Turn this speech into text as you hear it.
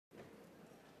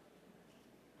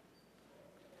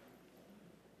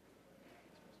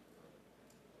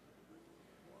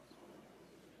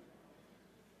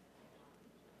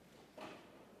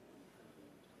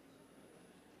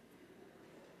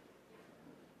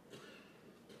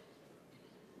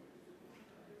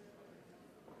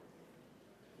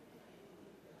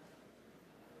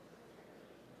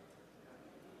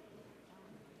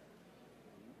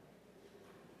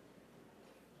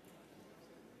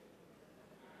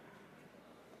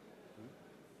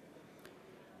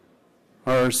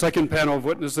Our second panel of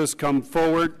witnesses come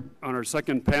forward. On our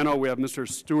second panel, we have Mr.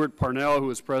 Stuart Parnell, who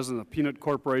is president of Peanut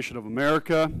Corporation of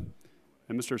America,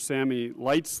 and Mr. Sammy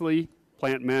Lightsley,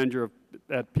 plant manager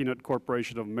at Peanut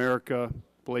Corporation of America,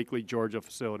 Blakely, Georgia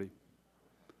facility.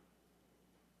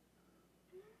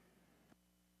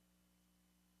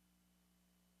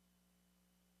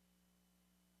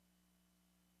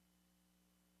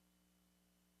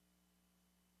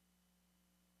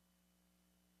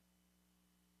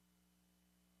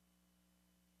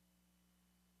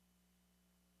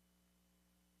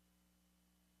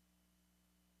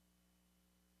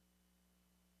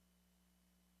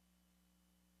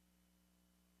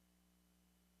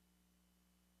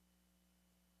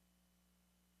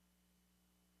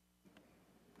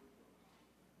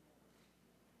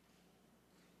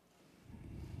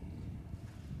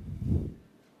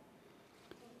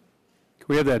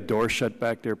 Can we have that door shut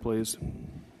back there, please? All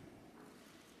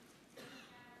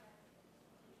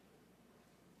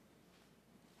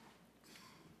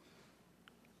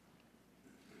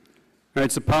right,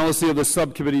 it's the policy of the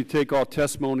subcommittee to take all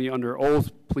testimony under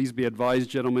oath. Please be advised,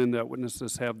 gentlemen, that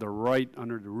witnesses have the right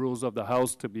under the rules of the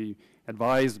House to be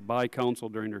advised by counsel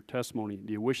during their testimony.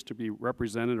 Do you wish to be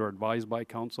represented or advised by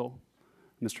counsel?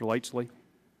 Mr. Lightsley?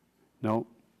 No?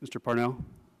 Mr. Parnell?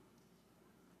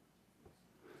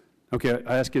 Okay,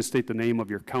 I ask you to state the name of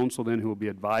your counsel then who will be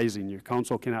advising. Your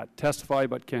counsel cannot testify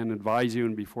but can advise you,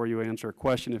 and before you answer a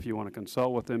question, if you want to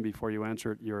consult with them before you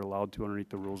answer it, you're allowed to underneath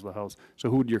the rules of the House. So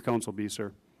who would your counsel be,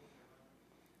 sir?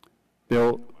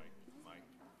 Bill?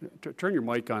 Turn your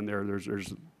mic on there.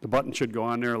 There's the button should go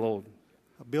on there a little.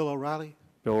 Bill O'Reilly.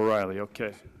 Bill O'Reilly,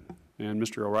 okay. And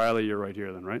Mr. O'Reilly, you're right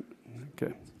here then, right?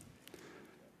 Okay.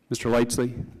 Mr.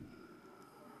 Lightsley?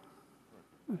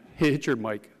 Hey, hit your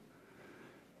mic.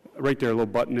 Right there, a little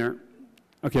button there.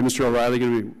 Okay, Mr. O'Reilly,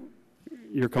 going to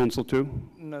be your counsel too?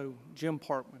 No, Jim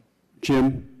Parkman.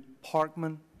 Jim?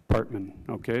 Parkman. Parkman,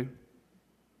 okay.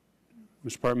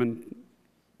 Mr. Parkman,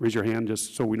 raise your hand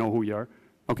just so we know who you are.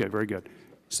 Okay, very good.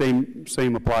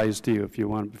 Same applies to you. If you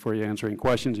want, before you answer any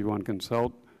questions, if you want to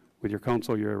consult with your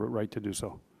counsel, you're right to do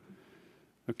so.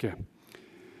 Okay.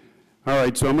 All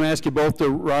right, so I'm going to ask you both to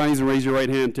rise and raise your right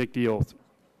hand and take the oath.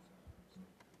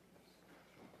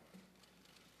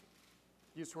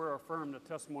 You swear or affirm the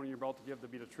testimony you're about to give to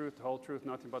be the truth, the whole truth,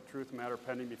 nothing but the truth, matter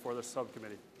pending before the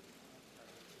subcommittee.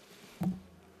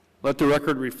 Let the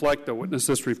record reflect the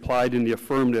witnesses replied in the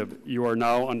affirmative. You are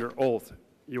now under oath.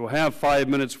 You will have 5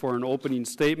 minutes for an opening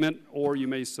statement, or you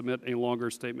may submit a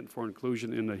longer statement for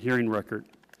inclusion in the hearing record.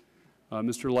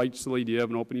 Mr. Lightsley, do you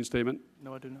have an opening statement?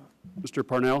 No, I do not. Mr.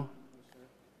 Parnell?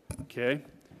 Okay.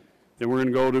 Then we're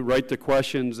going to go right to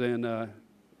questions, and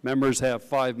members have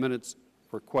 5 minutes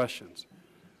for questions.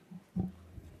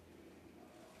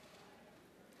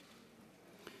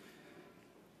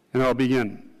 And I'll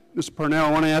begin. Mr. Parnell,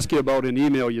 I want to ask you about an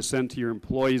email you sent to your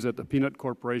employees at the Peanut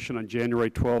Corporation on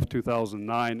January 12,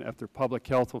 2009, after public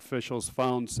health officials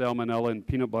found salmonella in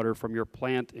peanut butter from your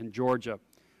plant in Georgia.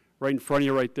 Right in front of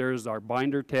you right there is our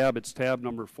binder tab. It's tab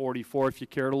number 44 if you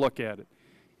care to look at it.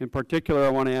 In particular, I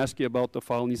want to ask you about the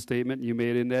following statement you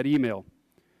made in that email.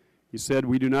 You said,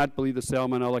 "We do not believe the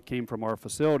salmonella came from our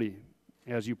facility.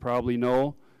 As you probably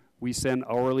know, we send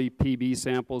hourly PB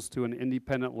samples to an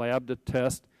independent lab to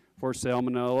test for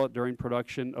salmonella during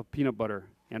production of peanut butter,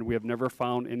 and we have never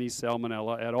found any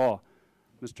salmonella at all."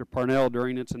 Mr. Parnell,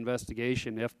 during its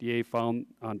investigation, FDA found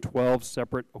on 12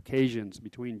 separate occasions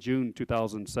between June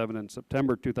 2007 and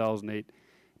September 2008,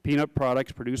 peanut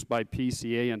products produced by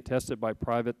PCA and tested by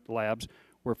private labs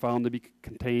were found to be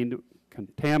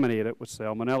contaminated with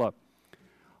salmonella.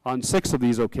 On 6 of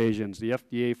these occasions, the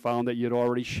FDA found that you had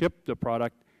already shipped the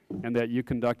product and that you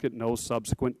conducted no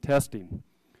subsequent testing.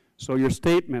 So your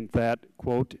statement that,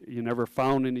 quote, "you never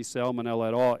found any salmonella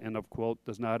at all," end of quote,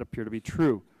 does not appear to be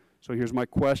true. So here's my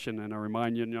question, and I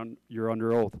remind you you're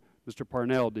under oath. Mr.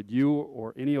 Parnell, did you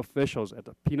or any officials at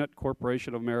the Peanut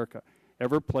Corporation of America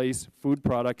ever place food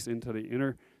products into the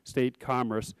interstate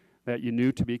commerce that you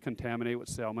knew to be contaminated with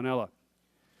salmonella?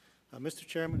 Mr.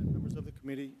 Chairman and members of the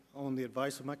committee, on the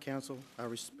advice of my counsel, I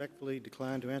respectfully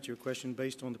decline to answer your question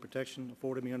based on the protection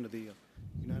afforded me under the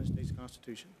United States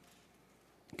Constitution.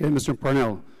 Okay, Mr.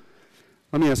 Parnell,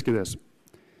 let me ask you this.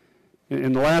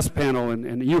 In the last panel,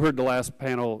 and you heard the last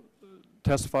panel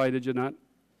testify, did you not?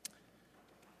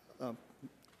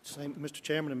 Mr.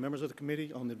 Chairman and members of the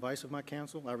committee, on the advice of my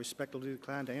counsel, I respectfully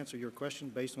decline to answer your question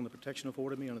based on the protection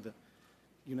afforded me under the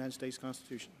United States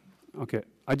Constitution. Okay,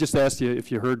 I just asked you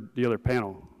if you heard the other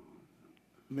panel.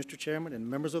 Mr. Chairman and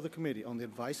members of the committee, on the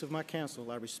advice of my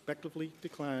counsel, I respectfully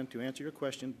decline to answer your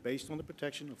question based on the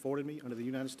protection afforded me under the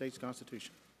United States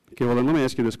Constitution. Okay, well, then let me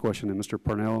ask you this question, then, Mr.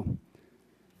 Parnell.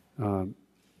 The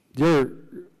other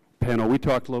panel, we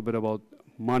talked a little bit about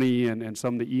money and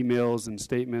some of the emails and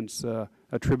statements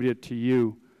attributed to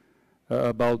you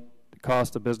about the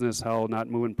cost of business, how not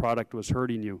moving product was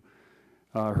hurting you,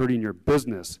 hurting your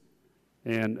business,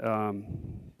 and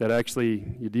that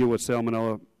actually you deal with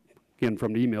salmonella, again,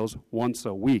 from the emails, once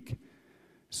a week.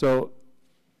 So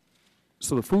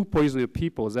the food poisoning of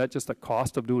people, is that just the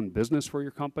cost of doing business for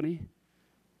your company?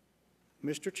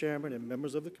 Mr. Chairman and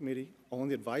members of the committee, on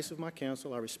the advice of my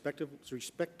counsel, I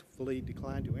respectfully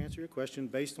decline to answer your question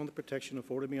based on the protection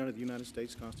afforded me under the United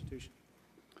States Constitution.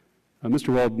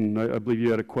 Mr. Walden, I believe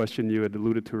you had a question you had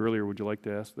alluded to earlier. Would you like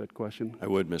to ask that question? I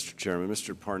would, Mr. Chairman.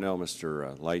 Mr. Parnell,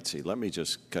 Mr. Lightsey, let me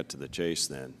just cut to the chase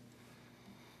then.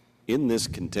 In this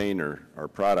container are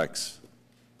products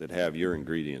that have your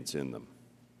ingredients in them,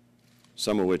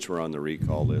 some of which were on the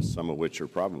recall list, some of which are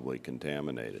probably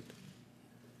contaminated.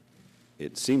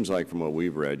 It seems like from what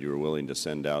we've read, you were willing to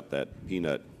send out that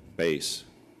peanut base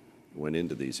went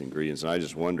into these ingredients. And I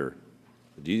just wonder,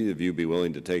 would either of you be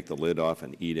willing to take the lid off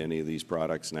and eat any of these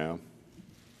products now?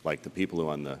 Like the people who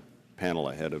on the panel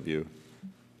ahead of you,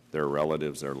 their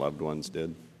relatives, their loved ones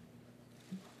did?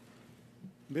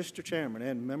 Mr. Chairman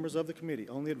and members of the committee,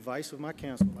 on the advice of my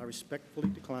counsel, I respectfully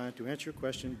decline to answer your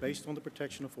question based on the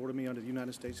protection afforded me under the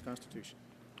United States Constitution.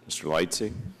 Mr.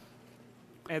 Lightsey?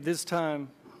 At this time,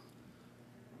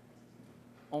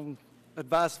 on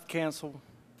advice of counsel,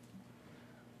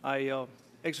 I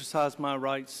exercise my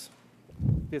rights,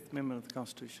 Fifth Amendment of the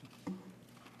Constitution.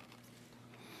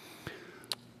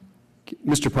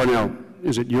 Mr. Parnell,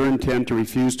 is it your intent to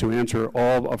refuse to answer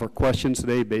all of our questions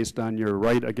today based on your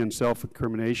right against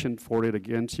self-incrimination forwarded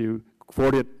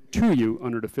to you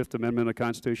under the Fifth Amendment of the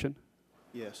Constitution?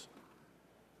 Yes.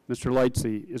 Mr.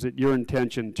 Lightsey, is it your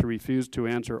intention to refuse to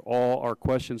answer all our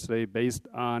questions today based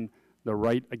on the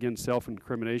right against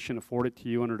self-incrimination afforded to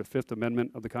you under the Fifth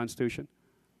Amendment of the Constitution?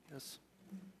 Yes.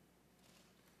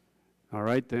 All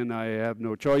right, then I have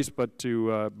no choice but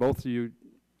to, both of you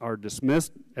are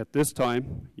dismissed at this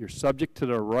time. You're subject to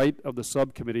the right of the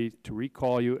subcommittee to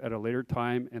recall you at a later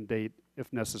time and date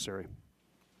if necessary.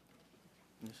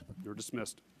 Yes. You're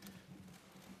dismissed.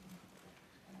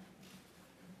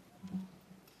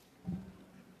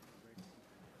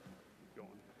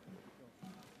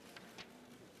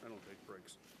 I don't take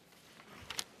breaks.